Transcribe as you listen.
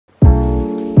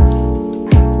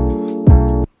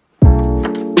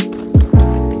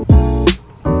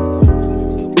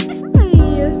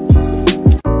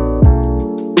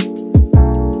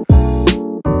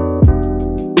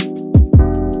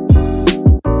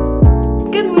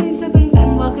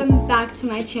to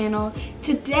my channel.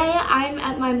 Today I'm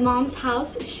at my mom's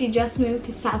house. She just moved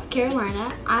to South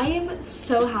Carolina. I am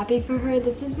so happy for her.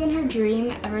 This has been her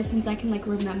dream ever since I can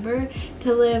remember,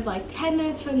 to live 10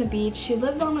 minutes from the beach. She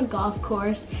lives on a golf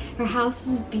course. Her house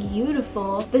is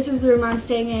beautiful. This is the room I'm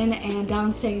staying in, and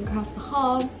Don's staying across the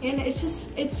hall, and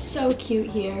it's so cute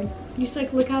here. You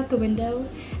just look out the window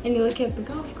and you look at the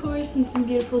golf course and some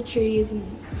beautiful trees, and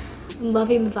I'm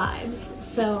loving the vibes.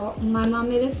 So my mom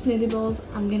made us smoothie bowls.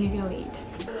 I'm gonna go eat.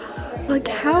 Look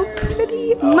how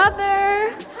pretty.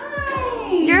 Mother!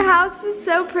 Hi! Your house is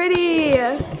so pretty.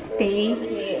 Thank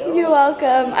you. You're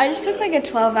welcome. I just took a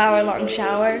 12-hour long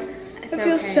shower. It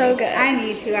feels so good. I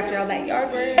need to after all that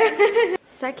yard work.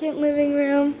 Second living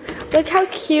room. Look how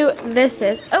cute this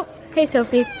is. Oh, hey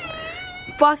Sophie.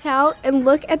 Walk out and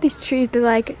look at these trees.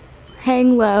 They're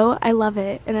hang low. I love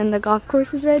it. And then the golf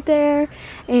course is right there,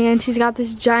 and she's got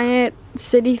this giant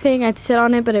city thing. I'd sit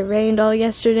on it, but it rained all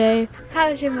yesterday.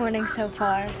 How's your morning so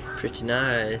far? Pretty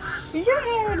nice. Is your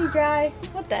hair already dry?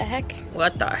 What the heck?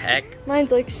 What the heck?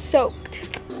 Mine's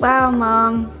soaked. Wow,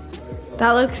 Mom.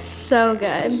 That looks so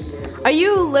good. Are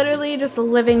you literally just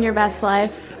living your best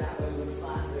life?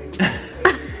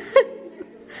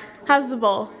 How's the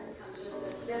bowl?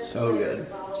 So good.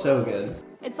 So good.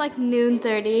 It's noon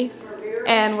 30.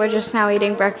 And we're just now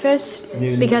eating breakfast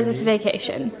because it's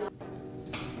vacation.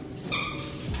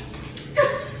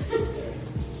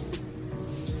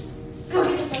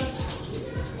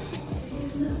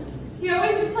 He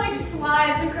always just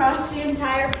slides across the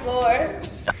entire floor.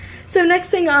 So next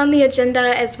thing on the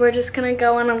agenda is we're just gonna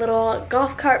go on a little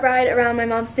golf cart ride around my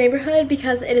mom's neighborhood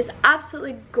because it is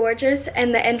absolutely gorgeous,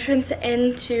 and the entrance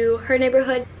into her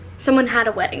neighborhood, someone had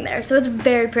a wedding there, so it's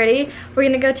very pretty. We're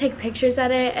gonna go take pictures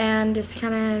at it and just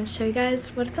kind of show you guys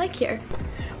what it's like here.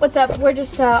 What's up? We're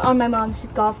just on my mom's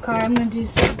golf cart. I'm gonna do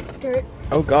some skirt.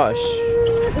 Oh gosh.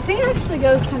 This thing actually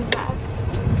goes kind of fast.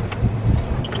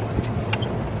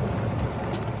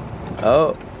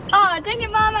 Oh. Oh, dang it,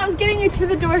 Mom. I was getting you to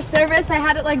the door service. I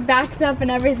had it backed up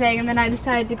and everything, and then I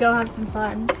decided to go have some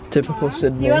fun. Typical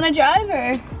Sydney. Do you want to drive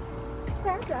or?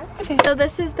 Okay. So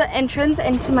this is the entrance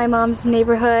into my mom's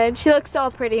neighborhood. She looks all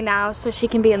pretty now, so she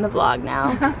can be in the vlog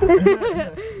now. Not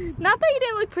that you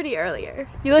didn't look pretty earlier.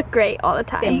 You look great all the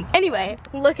time. Thanks. Anyway,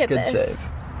 look at Good this. save.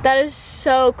 That is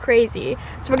so crazy.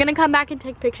 So we're gonna come back and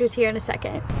take pictures here in a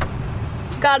second.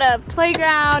 Got a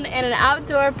playground and an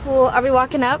outdoor pool. Are we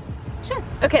walking up? Sure.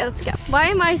 Okay, let's go. Why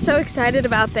am I so excited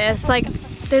about this?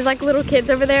 There's little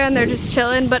kids over there and they're just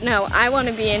chilling, but no, I want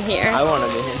to be in here. I want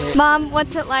to be in here. Mom,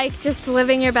 what's it like just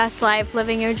living your best life,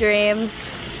 living your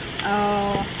dreams?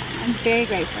 Oh, I'm very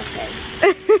grateful, sis.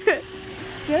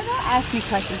 You're gonna ask me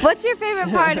questions. What's your favorite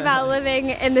part about living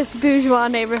in this bourgeois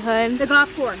neighborhood? The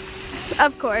golf course.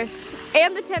 Of course.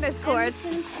 And the tennis courts.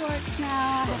 And the tennis courts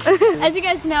now. As you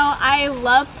guys know, I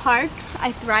love parks.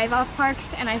 I thrive off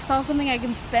parks, and I saw something I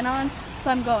can spin on, so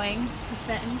I'm going to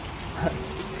spin.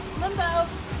 Limbo.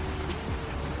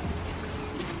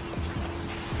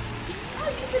 Oh,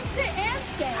 you can sit and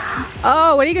stand.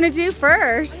 Oh, what are you gonna do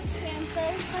first? Stand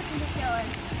first. I can just going.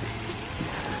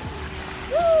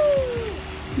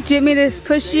 Woo! Do you want me to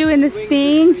push you in the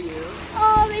swing?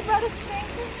 Oh, they brought a swing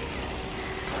for me.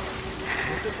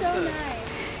 So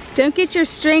nice. Don't get your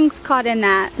strings caught in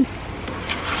that.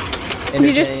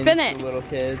 You just spin it. The little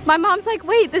kids. My mom's like,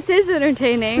 wait, this is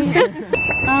entertaining.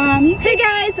 Hey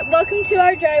guys, welcome to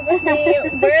our drive with me.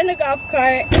 We're in a golf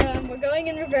cart. We're going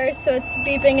in reverse, so it's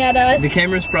beeping at us. The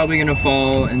camera's probably gonna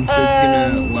fall and Sid's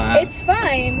gonna laugh. It's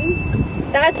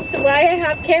fine. That's why I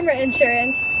have camera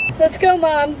insurance. Let's go,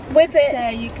 Mom. Whip it. So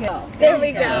you go. There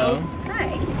we go.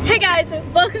 Hi. Hey guys,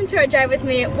 welcome to our drive with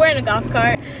me. We're in a golf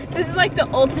cart. This is the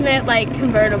ultimate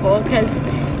convertible because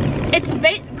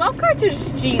golf carts are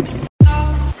just Jeeps.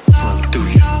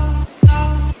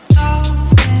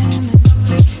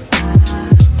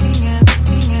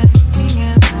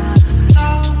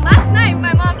 Last night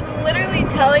my mom's literally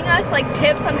telling us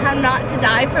tips on how not to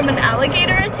die from an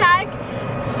alligator attack.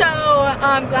 So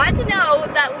I'm glad to know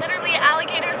that literally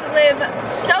alligators live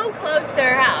so close to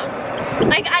her house.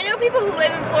 I know people who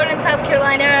live in Florida and South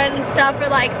Carolina and stuff are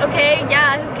okay,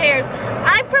 yeah, who cares?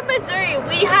 I'm from Missouri.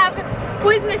 We have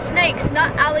poisonous snakes,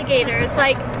 not alligators.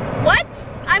 What?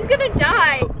 I'm gonna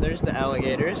die. Oh, there's the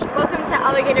alligators. Welcome to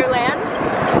Alligator Land.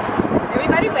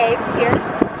 Everybody waves here.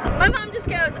 My mom just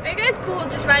goes, are you guys cool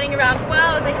just riding around? Well,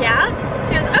 I was like, yeah.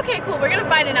 She goes, okay, cool, we're gonna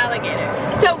find an alligator.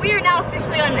 So we are now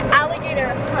officially on an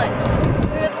alligator hunt.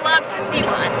 We would love to see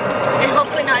one and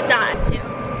hopefully not die too.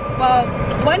 Well,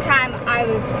 one time I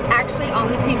was actually on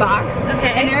the tee box.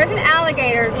 Okay. And there was an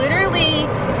alligator literally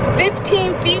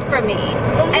 15 feet from me.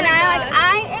 Oh my and gosh.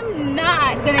 I am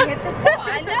not gonna hit this ball.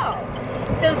 I know.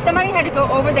 So somebody had to go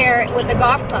over there with the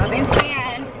golf club and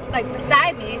stand like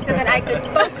beside me so that I could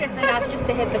focus enough just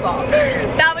to hit the ball.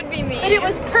 That would be me. But it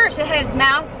was perched. It had its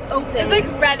mouth open. It's like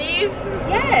ready.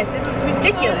 Yes, it was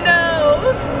ridiculous.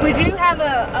 Oh, no. We do have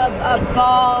a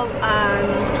ball.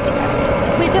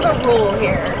 We have a rule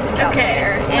here.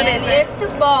 Okay. And if the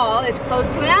ball is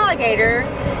close to an alligator,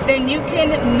 then you can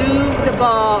move the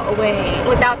ball away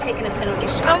without taking a penalty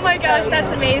shot. Oh my gosh,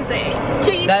 that's amazing.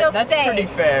 So you feel That's safe. pretty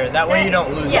fair. That way you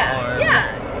don't lose an arm.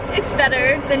 Yeah. It's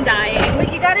better than dying.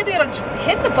 But you gotta be able to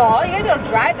hit the ball. You gotta be able to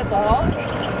drive the ball.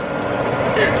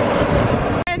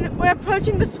 And we're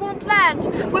approaching the swamp land.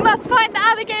 We must find the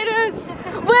alligators.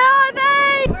 Where are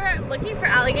they? We're looking for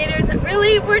alligators.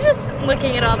 Really, we're just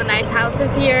looking at all the nice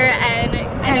houses here and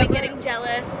kind of getting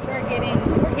jealous. We're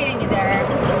getting you there.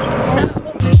 So.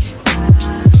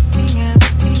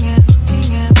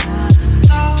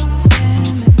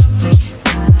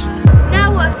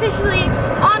 Now we're officially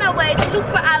on our way to look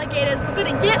for alligators. We're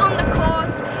gonna get on the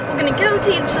course. We're gonna go to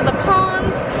each of the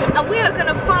ponds, and we are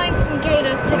gonna find some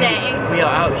gators today. We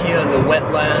are out here in the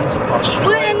wetlands of Australia.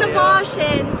 We're in the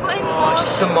Martians. We're in the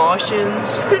Martians. The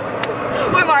Martians.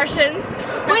 We're Martians.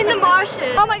 We're in the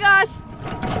Martians. Oh my gosh.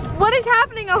 What is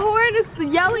happening? A horn is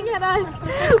yelling at us.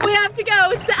 We have to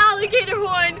go. It's the alligator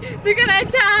horn. They're gonna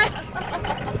attack.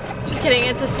 Just kidding.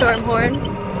 It's a storm horn.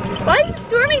 Why is it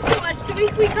storming so much to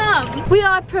make me come? We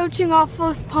are approaching our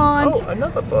first pond. Oh,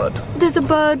 another bird. There's a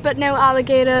bird, but no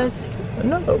alligators.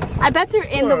 Another. I bet they're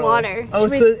in the water. Oh,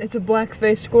 it's a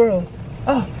black-faced squirrel.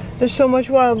 Oh, there's so much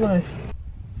wildlife.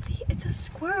 See, it's a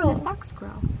squirrel. Fox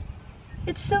squirrel.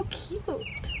 It's so cute.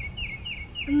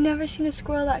 I've never seen a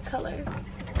squirrel that color.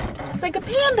 It's like a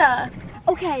panda.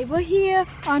 Okay, we're here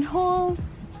on hole.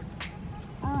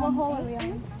 What hole are we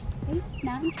on? 8,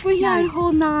 9. We're here on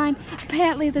hole 9.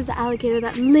 Apparently there's an alligator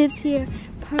that lives here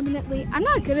permanently. I'm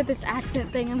not good at this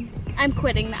accent thing. I'm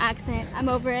quitting the accent. I'm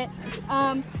over it.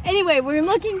 Anyway, we're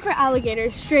looking for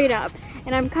alligators straight up.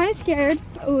 And I'm kind of scared.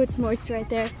 Oh, it's moist right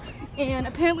there. And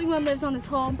apparently one lives on this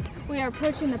hole. We are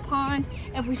approaching the pond.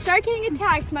 If we start getting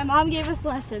attacked, my mom gave us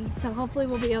lessons, so hopefully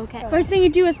we'll be okay. First thing you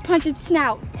do is punch its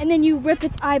snout, and then you rip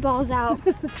its eyeballs out.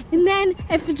 And then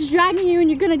if it's dragging you and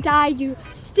you're gonna die, you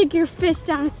stick your fist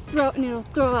down its throat and it'll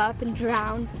throw up and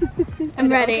drown. I'm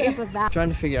ready. I'm trying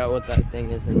to figure out what that thing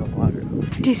is in the water.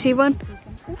 Do you see one?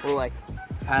 Well, like,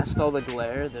 past all the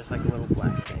glare, there's like a little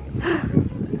black thing in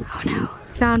the water. Oh no.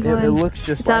 Found one. It looks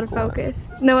just it's like out of focus.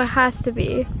 No, it has to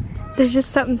be. There's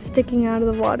just something sticking out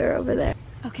of the water over there.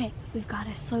 Okay, we've got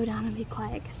to slow down and be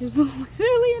quiet because there's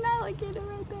literally an alligator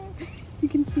right there. You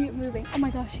can see it moving. Oh my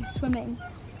gosh, he's swimming.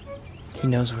 He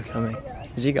knows we're coming.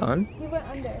 Is he gone? He went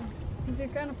under. He's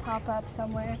gonna pop up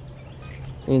somewhere.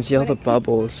 You can see all the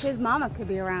bubbles. His mama could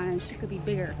be around and she could be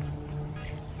bigger.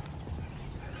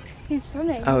 He's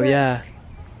swimming. Oh, look. yeah.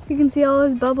 You can see all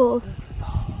his bubbles.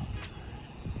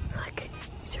 Look,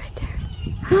 he's right there.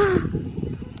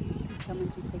 He's coming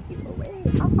to take you away.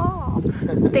 Oh.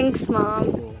 Thanks,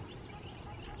 Mom.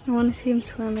 I want to see him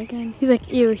swim again. He's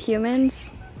like, ew, humans.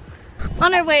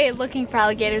 On our way looking for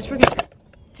alligators, we're gonna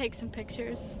take some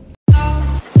pictures.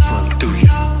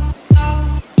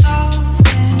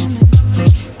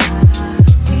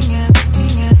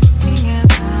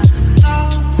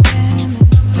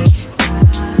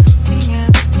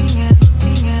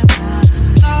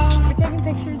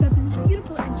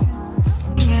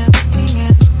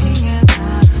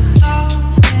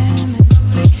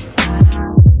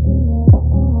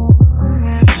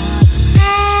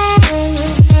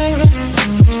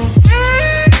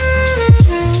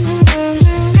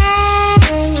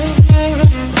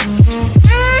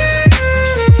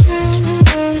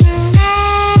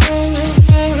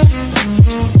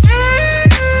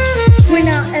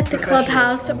 The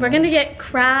clubhouse. We're gonna get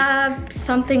crab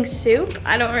something soup.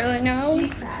 I don't really know.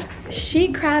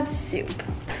 She crab soup.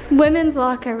 Women's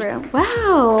locker room.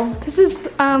 Wow, this is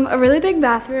a really big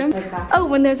bathroom. Oh,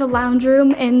 when there's a lounge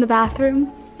room in the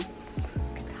bathroom.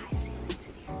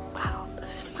 Wow,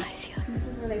 those are some high ceilings. This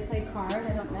is where they play cards.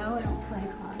 I don't know. I don't play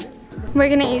cards. We're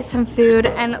gonna eat some food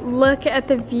and look at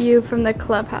the view from the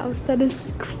clubhouse. That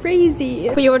is crazy.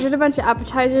 We ordered a bunch of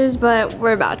appetizers, but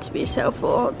we're about to be so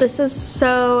full. This is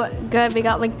so good. We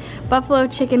got like buffalo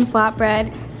chicken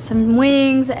flatbread, some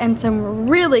wings, and some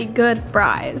really good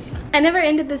fries. I never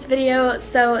ended this video,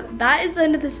 so that is the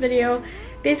end of this video.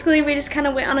 Basically, we just kind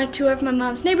of went on a tour of my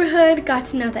mom's neighborhood, got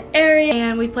to know the area,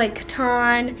 and we played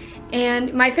Catan.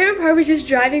 And my favorite part was just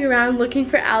driving around looking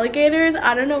for alligators.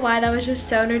 I don't know why, that was just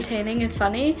so entertaining and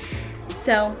funny.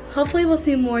 So hopefully we'll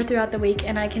see more throughout the week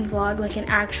and I can vlog like an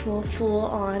actual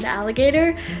full-on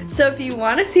alligator. So if you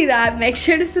want to see that, make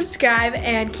sure to subscribe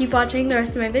and keep watching the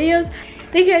rest of my videos.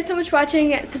 Thank you guys so much for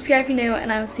watching. Subscribe if you're new,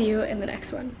 and I will see you in the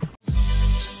next one.